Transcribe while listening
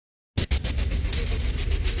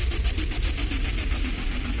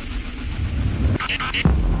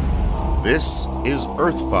This is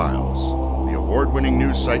Earthfiles, the award-winning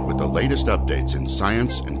news site with the latest updates in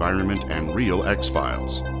science, environment, and real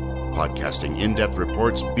X-Files. Podcasting in-depth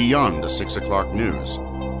reports beyond the 6 o'clock news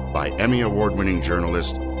by Emmy Award-winning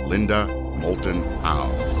journalist Linda Moulton Howe.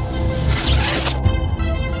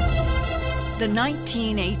 The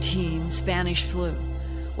 1918 Spanish flu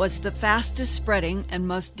was the fastest spreading and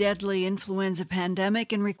most deadly influenza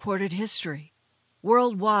pandemic in recorded history.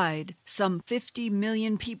 Worldwide, some 50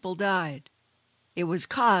 million people died. It was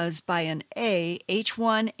caused by an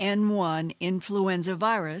H1N1 influenza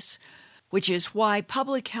virus, which is why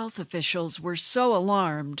public health officials were so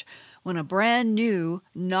alarmed when a brand new,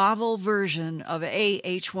 novel version of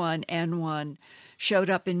H1N1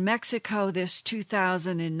 showed up in Mexico this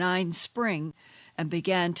 2009 spring and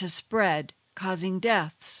began to spread, causing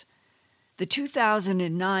deaths. The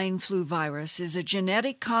 2009 flu virus is a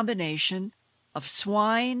genetic combination of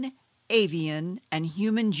swine, avian, and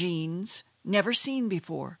human genes never seen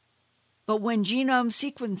before. But when genome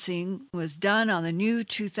sequencing was done on the new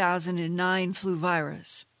 2009 flu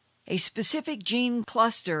virus, a specific gene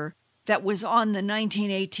cluster that was on the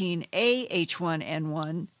 1918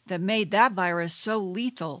 H1N1 that made that virus so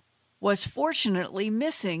lethal was fortunately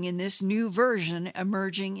missing in this new version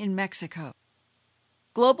emerging in Mexico.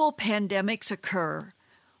 Global pandemics occur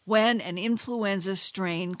when an influenza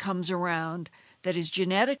strain comes around that is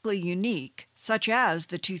genetically unique, such as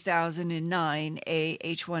the 2009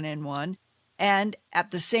 H1N1, and at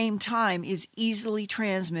the same time is easily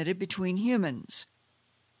transmitted between humans.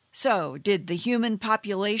 So, did the human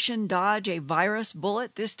population dodge a virus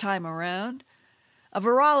bullet this time around? A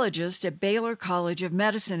virologist at Baylor College of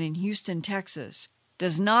Medicine in Houston, Texas,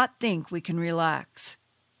 does not think we can relax.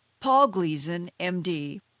 Paul Glezen,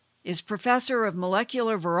 MD, is professor of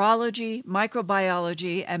molecular virology,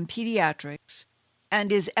 microbiology, and pediatrics,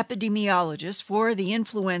 and is epidemiologist for the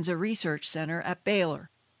Influenza Research Center at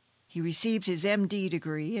Baylor. He received his MD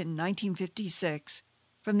degree in 1956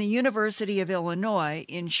 from the University of Illinois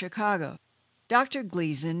in Chicago. Dr.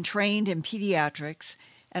 Glezen trained in pediatrics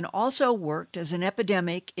and also worked as an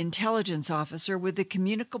epidemic intelligence officer with the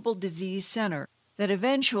Communicable Disease Center that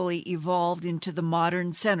eventually evolved into the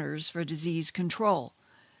modern Centers for Disease Control.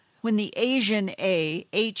 When the Asian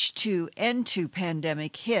H2N2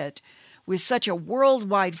 pandemic hit with such a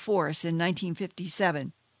worldwide force in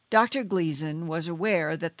 1957, Dr. Glezen was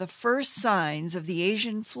aware that the first signs of the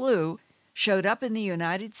Asian flu showed up in the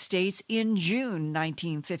United States in June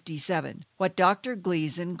 1957, what Dr.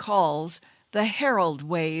 Glezen calls the Herald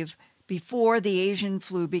wave, before the Asian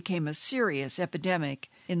flu became a serious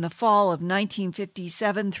epidemic in the fall of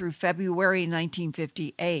 1957 through February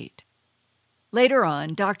 1958. Later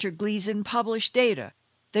on, Dr. Glezen published data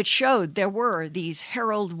that showed there were these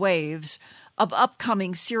herald waves of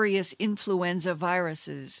upcoming serious influenza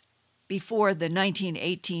viruses before the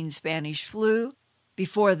 1918 Spanish flu,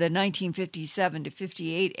 before the 1957 to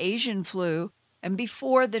 58 Asian flu, and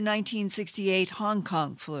before the 1968 Hong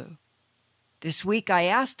Kong flu. This week I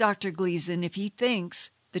asked Dr. Glezen if he thinks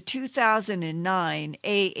the 2009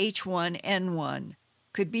 H1N1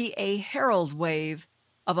 could be a herald wave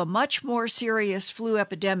of a much more serious flu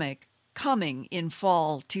epidemic coming in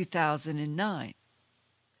fall 2009.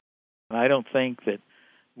 I don't think that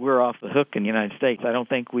we're off the hook in the United States. I don't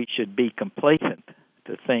think we should be complacent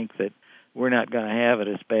to think that we're not going to have it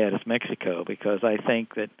as bad as Mexico, because I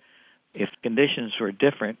think that if conditions were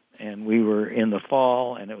different and we were in the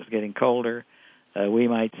fall and it was getting colder, we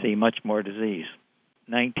might see much more disease.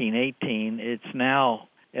 1918, it's now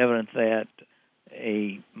evident that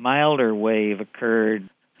a milder wave occurred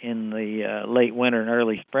in the late winter and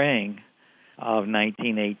early spring of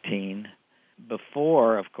 1918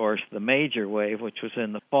 before, of course, the major wave, which was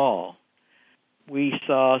in the fall. We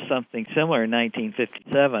saw something similar in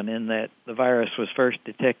 1957 in that the virus was first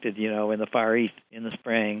detected, in the Far East in the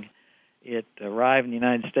spring. It arrived in the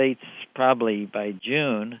United States probably by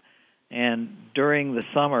June, and during the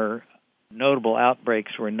summer, notable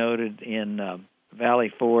outbreaks were noted in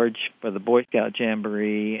Valley Forge for the Boy Scout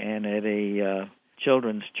Jamboree and at a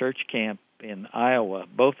children's church camp in Iowa.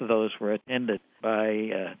 Both of those were attended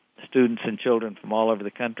by students and children from all over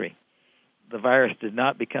the country. The virus did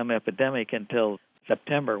not become epidemic until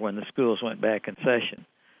September, when the schools went back in session.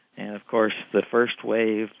 And, of course, the first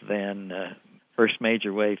wave first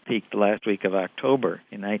major wave peaked the last week of October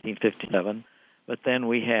in 1957. But then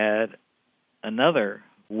we had another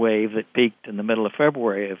wave that peaked in the middle of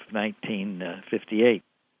February of 1958.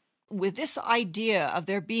 With this idea of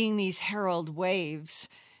there being these herald waves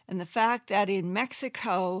and the fact that in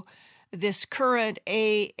Mexico, this current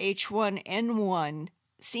H1N1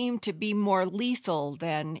 seemed to be more lethal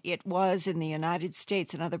than it was in the United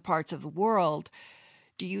States and other parts of the world.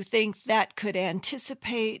 Do you think that could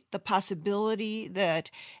anticipate the possibility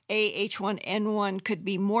that H1N1 could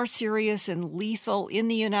be more serious and lethal in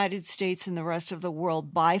the United States and the rest of the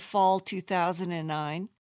world by fall 2009?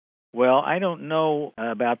 Well, I don't know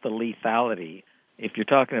about the lethality. If you're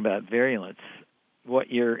talking about virulence,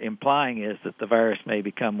 what you're implying is that the virus may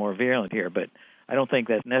become more virulent here, but I don't think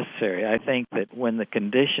that's necessary. I think that when the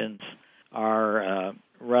conditions are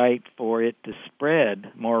right for it to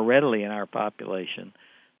spread more readily in our population,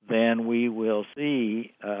 then we will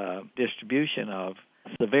see distribution of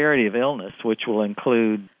severity of illness, which will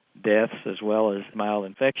include deaths as well as mild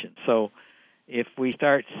infections. So if we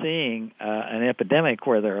start seeing an epidemic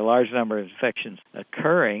where there are a large number of infections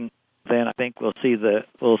occurring, then I think we'll see the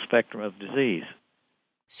full spectrum of disease.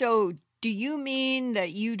 So do you mean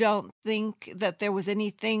that you don't think that there was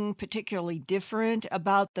anything particularly different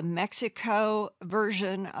about the Mexico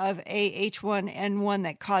version of H1N1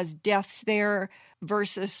 that caused deaths there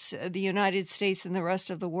versus the United States and the rest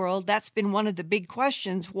of the world? That's been one of the big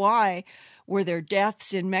questions. Why were there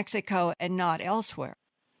deaths in Mexico and not elsewhere?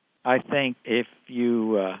 I think if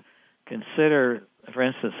you consider, for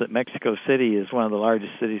instance, that Mexico City is one of the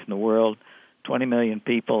largest cities in the world, 20 million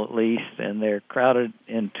people at least, and they're crowded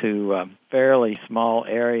into a fairly small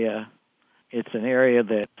area. It's an area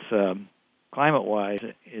that's climate-wise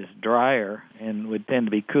is drier and would tend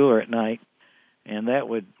to be cooler at night, and that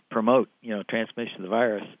would promote, transmission of the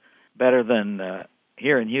virus better than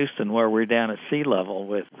here in Houston, where we're down at sea level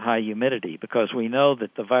with high humidity, because we know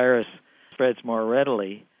that the virus spreads more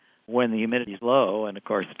readily when the humidity is low, and of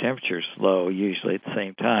course the temperature's low usually at the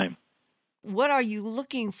same time. What are you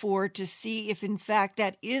looking for to see if, in fact,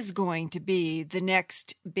 that is going to be the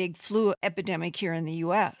next big flu epidemic here in the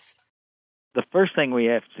U.S.? The first thing we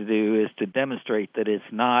have to do is to demonstrate that it's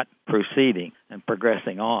not proceeding and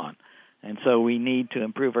progressing on. And so we need to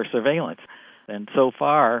improve our surveillance. And so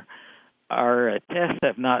far, our tests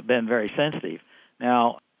have not been very sensitive.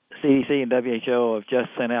 Now, CDC and WHO have just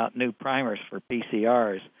sent out new primers for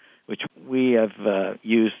PCRs, which we have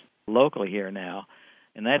used locally here now.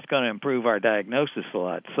 And that's going to improve our diagnosis a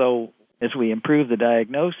lot. So as we improve the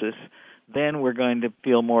diagnosis, then we're going to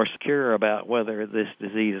feel more secure about whether this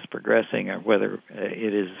disease is progressing or whether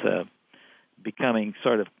it is becoming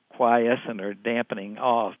sort of quiescent or dampening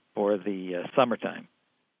off for the summertime.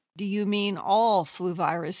 Do you mean all flu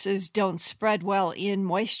viruses don't spread well in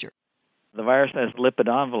moisture? The virus has a lipid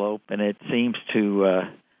envelope, and it seems to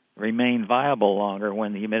remain viable longer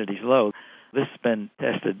when the humidity is low. This has been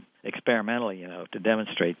tested experimentally, to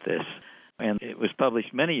demonstrate this. And it was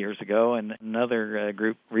published many years ago, and another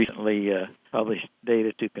group recently published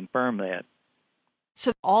data to confirm that.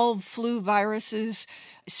 So all flu viruses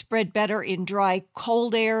spread better in dry,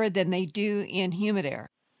 cold air than they do in humid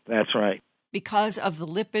air? That's right. Because of the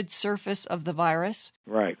lipid surface of the virus?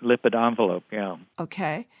 Right, lipid envelope, yeah.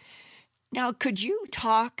 Okay. Now, could you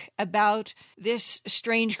talk about this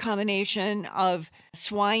strange combination of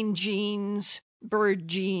swine genes, bird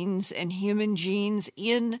genes, and human genes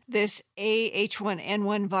in this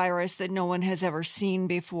H1N1 virus that no one has ever seen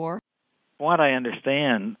before? From what I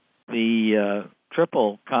understand, the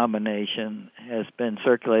triple combination has been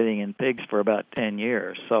circulating in pigs for about 10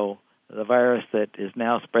 years. So the virus that is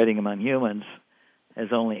now spreading among humans has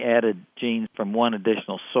only added genes from one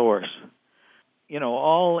additional source.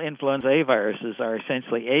 All influenza A viruses are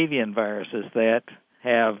essentially avian viruses that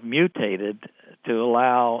have mutated to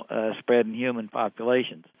allow spread in human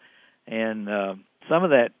populations. And some of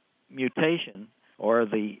that mutation or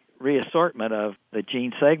the reassortment of the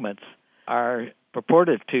gene segments are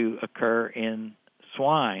purported to occur in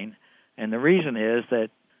swine. And the reason is that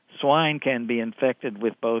swine can be infected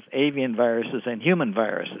with both avian viruses and human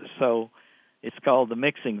viruses. So it's called the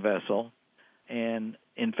mixing vessel. And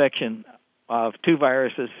infection of two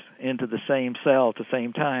viruses into the same cell at the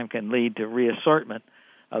same time can lead to reassortment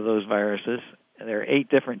of those viruses. There are 8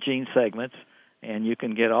 different gene segments, and you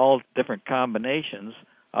can get all different combinations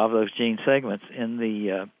of those gene segments in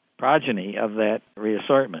the progeny of that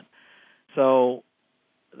reassortment. So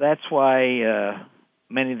that's why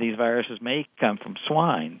many of these viruses may come from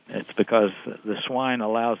swine. It's because the swine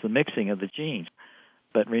allows the mixing of the genes.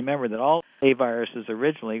 But remember that all A viruses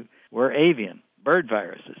originally were avian, bird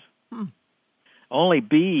viruses. Only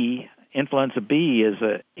B, influenza B, is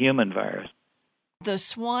a human virus. The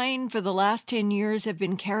swine for the last 10 years have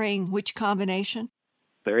been carrying which combination?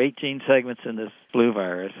 There are 8 gene segments in this flu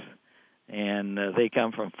virus, and they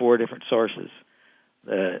come from 4 different sources.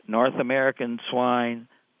 The North American swine,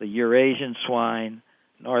 the Eurasian swine,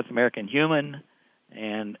 North American human,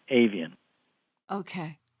 and avian.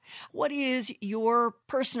 Okay. What is your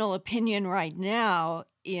personal opinion right now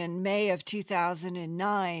in May of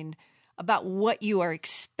 2009 about what you are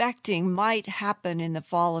expecting might happen in the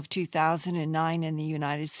fall of 2009 in the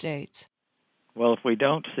United States? Well, if we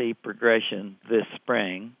don't see progression this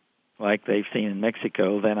spring, like they've seen in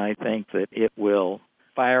Mexico, then I think that it will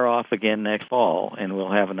fire off again next fall and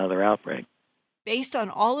we'll have another outbreak. Based on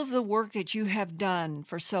all of the work that you have done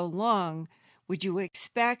for so long, would you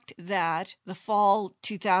expect that the fall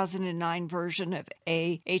 2009 version of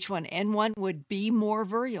H1N1 would be more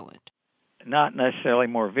virulent? Not necessarily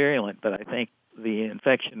more virulent, but I think the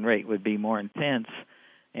infection rate would be more intense,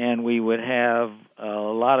 and we would have a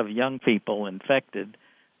lot of young people infected,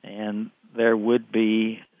 and there would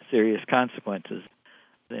be serious consequences,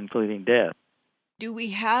 including death. Do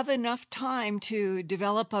we have enough time to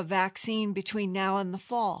develop a vaccine between now and the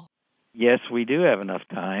fall? Yes, we do have enough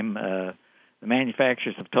time. The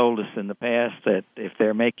manufacturers have told us in the past that if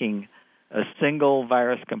they're making a single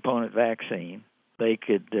virus component vaccine, they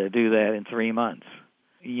could do that in 3 months.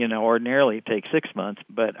 Ordinarily it takes 6 months,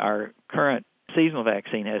 but our current seasonal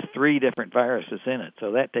vaccine has 3 different viruses in it,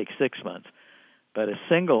 so that takes 6 months. But a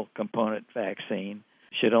single component vaccine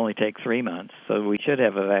should only take 3 months, so we should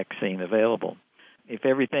have a vaccine available. If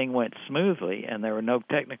everything went smoothly and there were no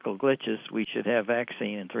technical glitches, we should have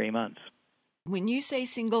vaccine in 3 months. When you say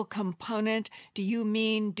single component, do you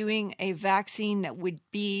mean doing a vaccine that would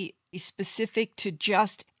be specific to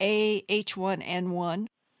just H1N1?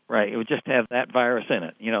 Right, it would just have that virus in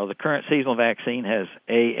it. The current seasonal vaccine has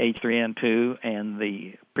H3N2 and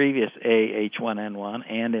the previous H1N1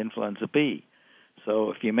 and influenza B.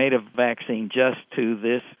 So if you made a vaccine just to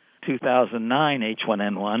this 2009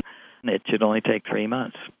 H1N1, it should only take 3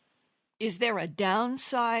 months. Is there a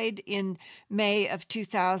downside in May of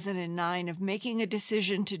 2009 of making a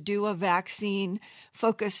decision to do a vaccine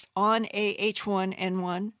focused on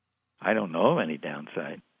H1N1? I don't know of any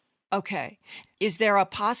downside. Okay. Is there a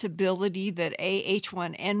possibility that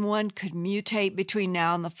H1N1 could mutate between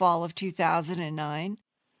now and the fall of 2009?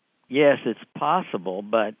 Yes, it's possible,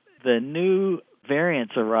 but the new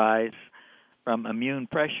variants arise from immune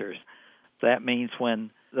pressures. That means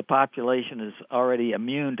when the population is already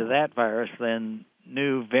immune to that virus, then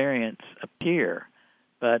new variants appear.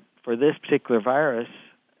 But for this particular virus,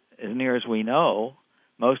 as near as we know,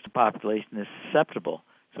 most of the population is susceptible.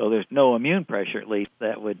 So there's no immune pressure, at least,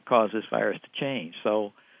 that would cause this virus to change.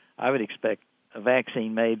 So I would expect a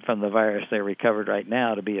vaccine made from the virus they recovered right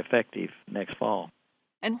now to be effective next fall.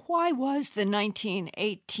 And why was the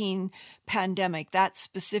 1918 pandemic, that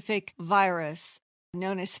specific virus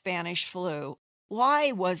known as Spanish flu,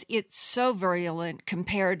 why was it so virulent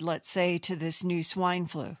compared, let's say, to this new swine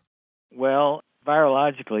flu? Well,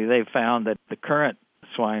 virologically, they've found that the current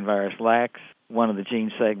swine virus lacks one of the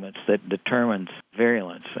gene segments that determines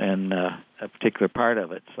virulence and a particular part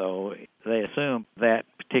of it. So they assume that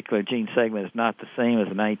particular gene segment is not the same as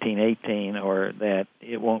the 1918 or that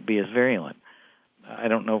it won't be as virulent. I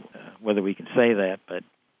don't know whether we can say that, but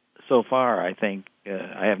so far I think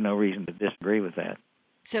I have no reason to disagree with that.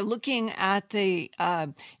 So looking at the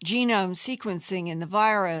genome sequencing in the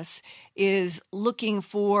virus is looking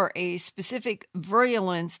for a specific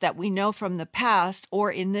virulence that we know from the past,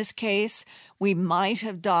 or in this case, we might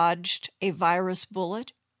have dodged a virus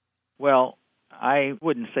bullet? Well, I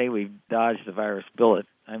wouldn't say we've dodged a virus bullet.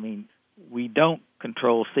 I mean, we don't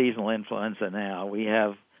control seasonal influenza now. We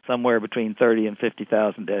have somewhere between 30 and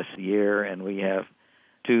 50,000 deaths a year, and we have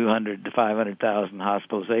 200 to 500,000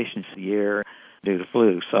 hospitalizations a year due to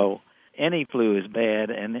flu. So any flu is bad,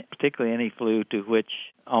 and particularly any flu to which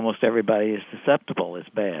almost everybody is susceptible is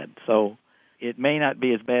bad. So it may not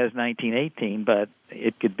be as bad as 1918, but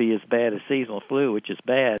it could be as bad as seasonal flu, which is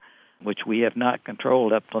bad, which we have not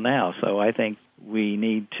controlled up till now. So I think we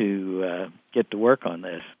need to get to work on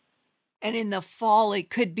this. And in the fall, it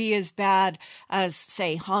could be as bad as,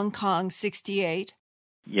 say, Hong Kong 68?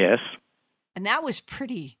 Yes. And that was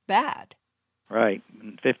pretty bad. Right.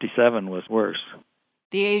 57 was worse.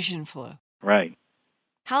 The Asian flu. Right.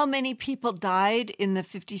 How many people died in the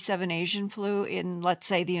 57 Asian flu in, let's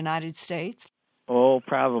say, the United States? Oh,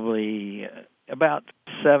 probably about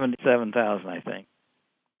 77,000, I think.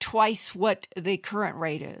 Twice what the current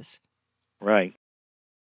rate is. Right.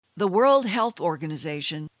 The World Health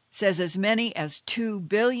Organization says as many as 2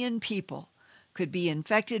 billion people could be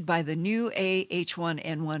infected by the new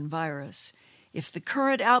H1N1 virus if the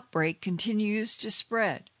current outbreak continues to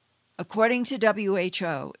spread. According to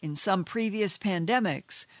WHO, in some previous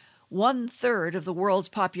pandemics, 1/3 of the world's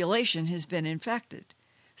population has been infected.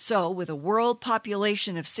 So, with a world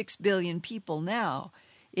population of 6 billion people now,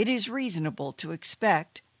 it is reasonable to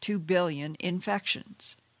expect 2 billion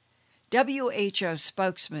infections. WHO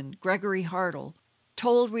spokesman Gregory Hartle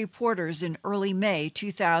told reporters in early May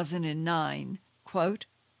 2009, quote,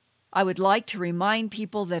 "I would like to remind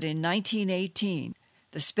people that in 1918,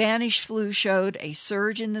 the Spanish flu showed a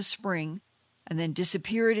surge in the spring and then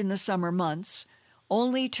disappeared in the summer months,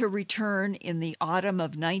 only to return in the autumn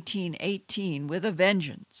of 1918 with a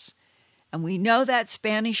vengeance. And we know that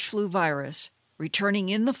Spanish flu virus, returning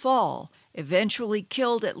in the fall, eventually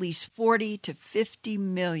killed at least 40 to 50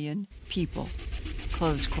 million people."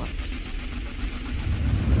 Close quote.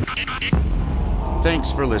 Thanks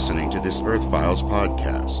for listening to this Earthfiles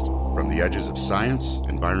podcast from the edges of science,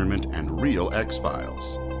 environment, and real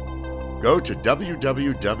X-Files. Go to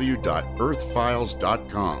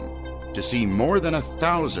www.earthfiles.com to see more than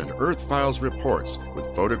 1,000 Earthfiles reports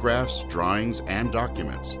with photographs, drawings, and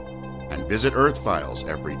documents. And visit Earthfiles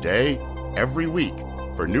every day, every week,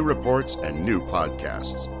 for new reports and new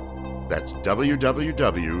podcasts. That's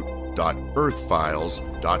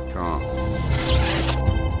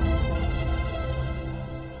www.earthfiles.com.